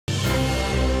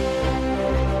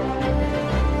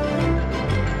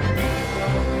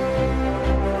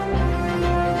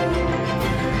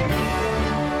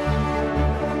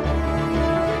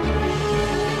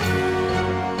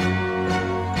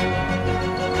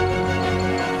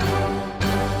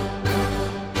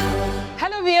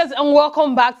and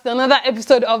welcome back to another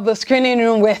episode of the Screening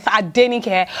Room with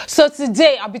Adenike. So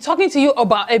today I'll be talking to you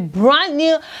about a brand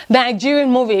new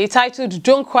Nigerian movie titled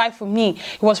Don't Cry For Me.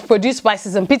 It was produced by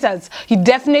Susan Peters. You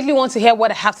definitely want to hear what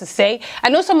I have to say. I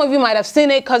know some of you might have seen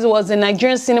it because it was in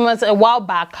Nigerian cinemas a while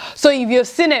back. So if you've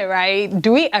seen it, right,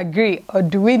 do we agree or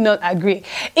do we not agree?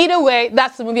 Either way,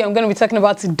 that's the movie I'm going to be talking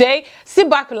about today.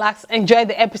 Sit back, relax, enjoy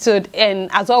the episode, and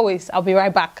as always, I'll be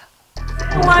right back.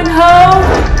 One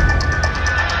home.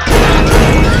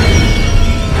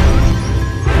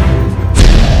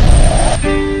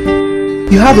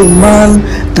 You have a man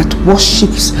that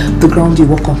worships the ground you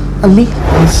walk on. And me?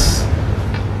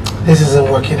 This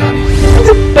isn't working, honey.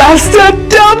 The bastard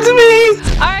dumped me!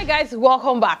 Alright guys,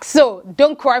 welcome back. So,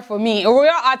 Don't Cry For Me, a Royal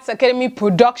Arts Academy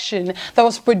production that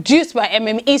was produced by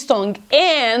Easton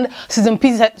and Susan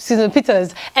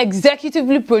Peters,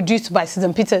 executively produced by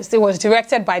Susan Peters. It was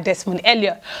directed by Desmond,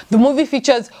 Elliot. The movie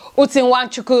features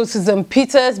Nwachukwu, Susan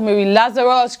Peters, Mary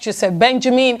Lazarus, Joseph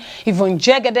Benjamin, Yvonne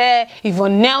Jegede,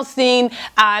 Yvonne Nelson,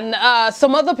 and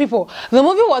some other people. The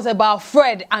movie was about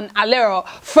Fred and Alero.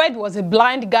 Fred was a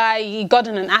blind guy. He got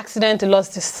in an accident, he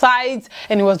lost his sight,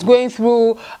 and he was going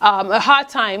through a hard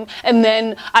time. And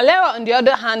then Alero, on the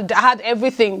other hand, had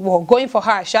everything going for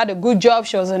her. She had a good job,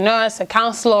 she was a nurse, a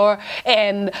counselor,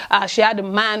 and she had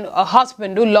a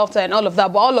husband who loved her and all of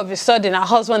that. But all of a sudden, her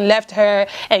husband left her,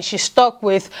 and she's stuck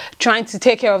with trying to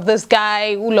take care of this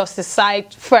guy who lost his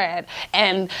sight, Fred,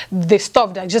 and the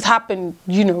stuff that just happened,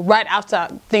 you know, right after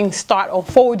things start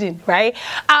unfolding, right?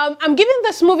 I'm giving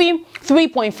this movie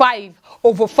 3.5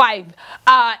 over 5.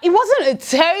 It wasn't a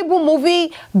terrible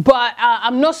movie, but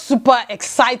I'm not super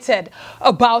excited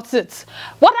about it.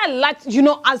 What I liked, you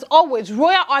know, as always,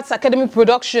 Royal Arts Academy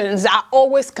productions are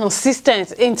always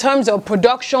consistent in terms of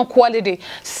production quality,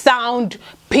 sound,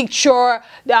 picture,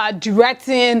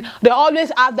 directing. They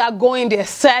always have that going, their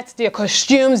sets, their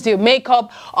costumes, their makeup,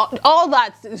 all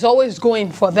that is always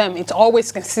going for them. It's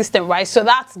always consistent, right? So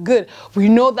that's good. We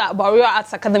know that about Royal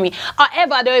Arts Academy.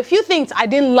 However, there are a few things I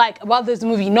didn't like about this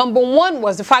movie. Number one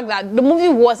was the fact that the movie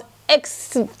was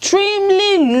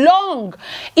extremely long.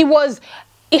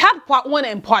 It had part 1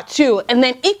 and part 2, and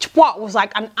then each part was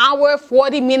like an hour,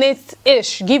 40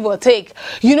 minutes-ish, give or take.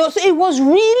 You know, so it was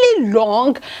really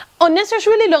long,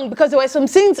 unnecessarily long, because there were some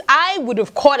scenes I would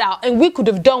have cut out and we could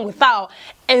have done without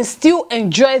and still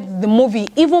enjoyed the movie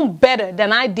even better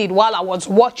than I did while I was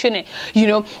watching it, you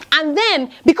know. And then,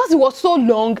 because it was so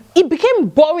long, it became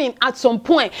boring at some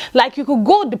point. Like, you could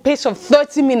go the pace of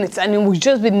 30 minutes and it would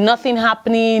just be nothing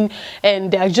happening, and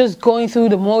they're just going through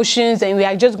the motions, and we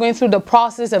are just going through the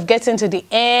process of getting to the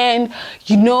end,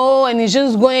 you know, and it's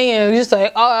just going and just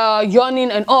like yawning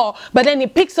and all. But then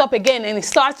it picks up again and it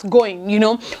starts going, you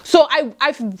know. So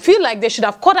I feel like they should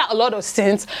have cut out a lot of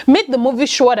scenes, made the movie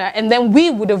shorter, and then we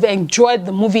would have enjoyed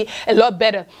the movie a lot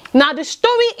better. Now, the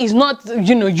story is not,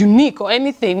 you know, unique or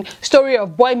anything. Story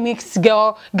of boy meets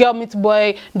girl, girl meets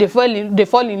boy, they fall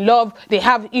in love, they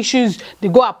have issues, they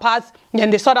go apart,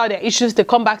 then they sort out their issues, they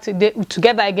come back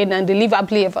together again, and they live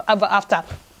happily ever after.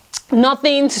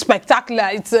 Nothing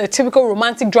spectacular. It's a typical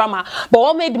romantic drama. But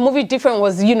what made the movie different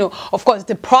was, you know, of course,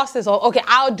 the process of, okay,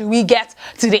 how do we get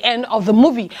to the end of the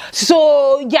movie?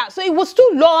 So yeah, so it was too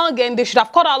long, and they should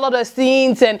have cut out a lot of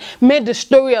scenes and made the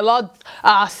story a lot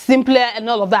simpler and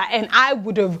all of that, and I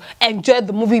would have enjoyed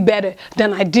the movie better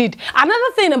than I did.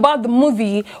 Another thing about the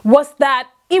movie was that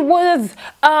it was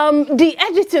the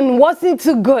editing wasn't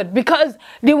too good, because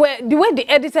the way they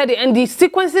edited it and the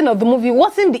sequencing of the movie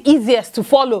wasn't the easiest to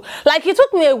follow. Like, it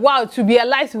took me a while to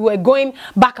realize we were going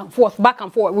back and forth.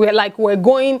 We're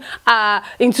going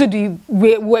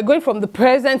we're going from the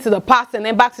present to the past, and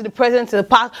then back to the present to the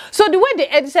past. So the way they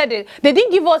edited it, they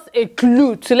didn't give us a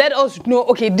clue to let us know,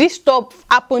 okay, this stuff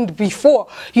happened before.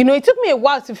 You know, it took me a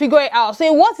while to figure it out. So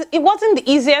it wasn't the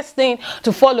easiest thing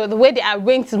to follow, the way they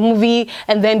arranged the movie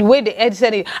and then the way they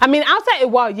edited it. I mean, after a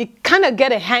while, you kind of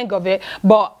get a hang of it,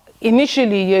 but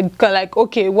initially you're like,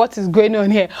 okay, what is going on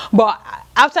here? But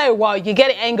after a while, you get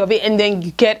a hang of it, and then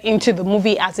you get into the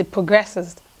movie as it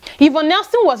progresses. Yvonne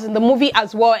Nelson was in the movie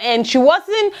as well, and she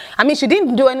wasn't, I mean, she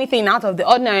didn't do anything out of the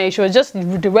ordinary. She was just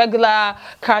the regular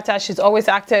character she's always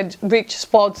acted, rich,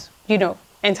 sports, you know,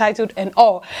 entitled and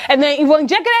all. And then Yvonne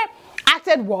Jegede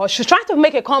acted well. She's trying to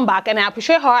make a comeback, and I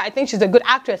appreciate her. I think she's a good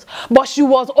actress, but she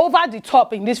was over the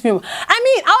top in this film.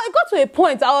 I mean, I got to a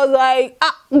point, I was like,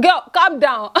 girl, calm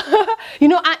down. You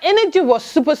know, our energy was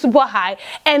super high,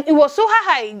 and it was so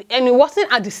high, and it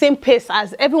wasn't at the same pace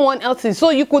as everyone else's,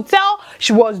 so you could tell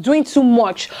she was doing too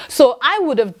much. So I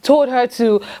would have told her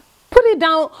to put it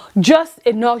down just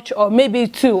a notch, or maybe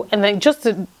 2, and then just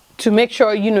to make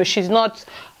sure, you know, she's not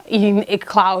in a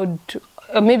cloud,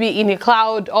 maybe in a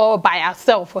cloud or by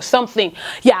herself or something.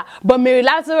 Yeah, but Mary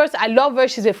Lazarus, I love her.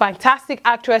 She's a fantastic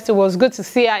actress. It was good to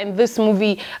see her in this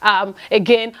movie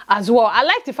again as well. I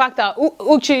like the fact that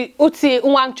Uti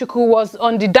Nwachukwu was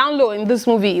on the down low in this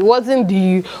movie. It wasn't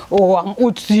the, oh, I'm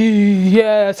Uti,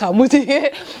 yes, I'm Uti.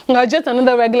 Just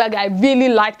another regular guy. I really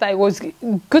liked that. It was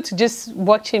good to just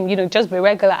watch him, you know, just be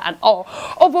regular and all.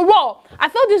 Overall, I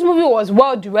thought this movie was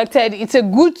well directed. It's a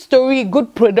good story,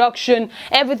 good production,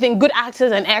 everything, good actors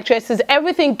and actresses,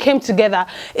 everything came together.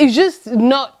 It's just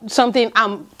not something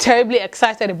I'm terribly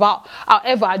excited about.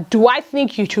 However, do I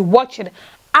think you should watch it?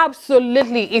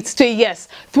 Absolutely, it's still yes.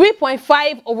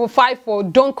 3.5/5 for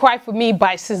Don't Cry For Me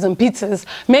by Susan Peters.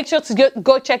 Make sure to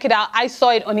go check it out. I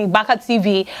saw it on Ibaka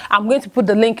TV. I'm going to put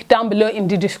the link down below in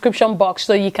the description box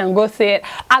so you can go see it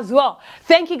as well.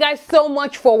 Thank you guys so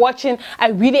much for watching.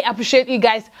 I really appreciate you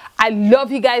guys. I love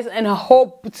you guys and I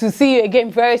hope to see you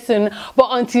again very soon. But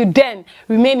until then,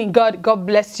 remain in God. God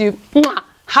bless you.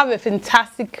 Have a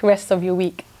fantastic rest of your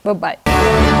week.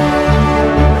 Bye-bye.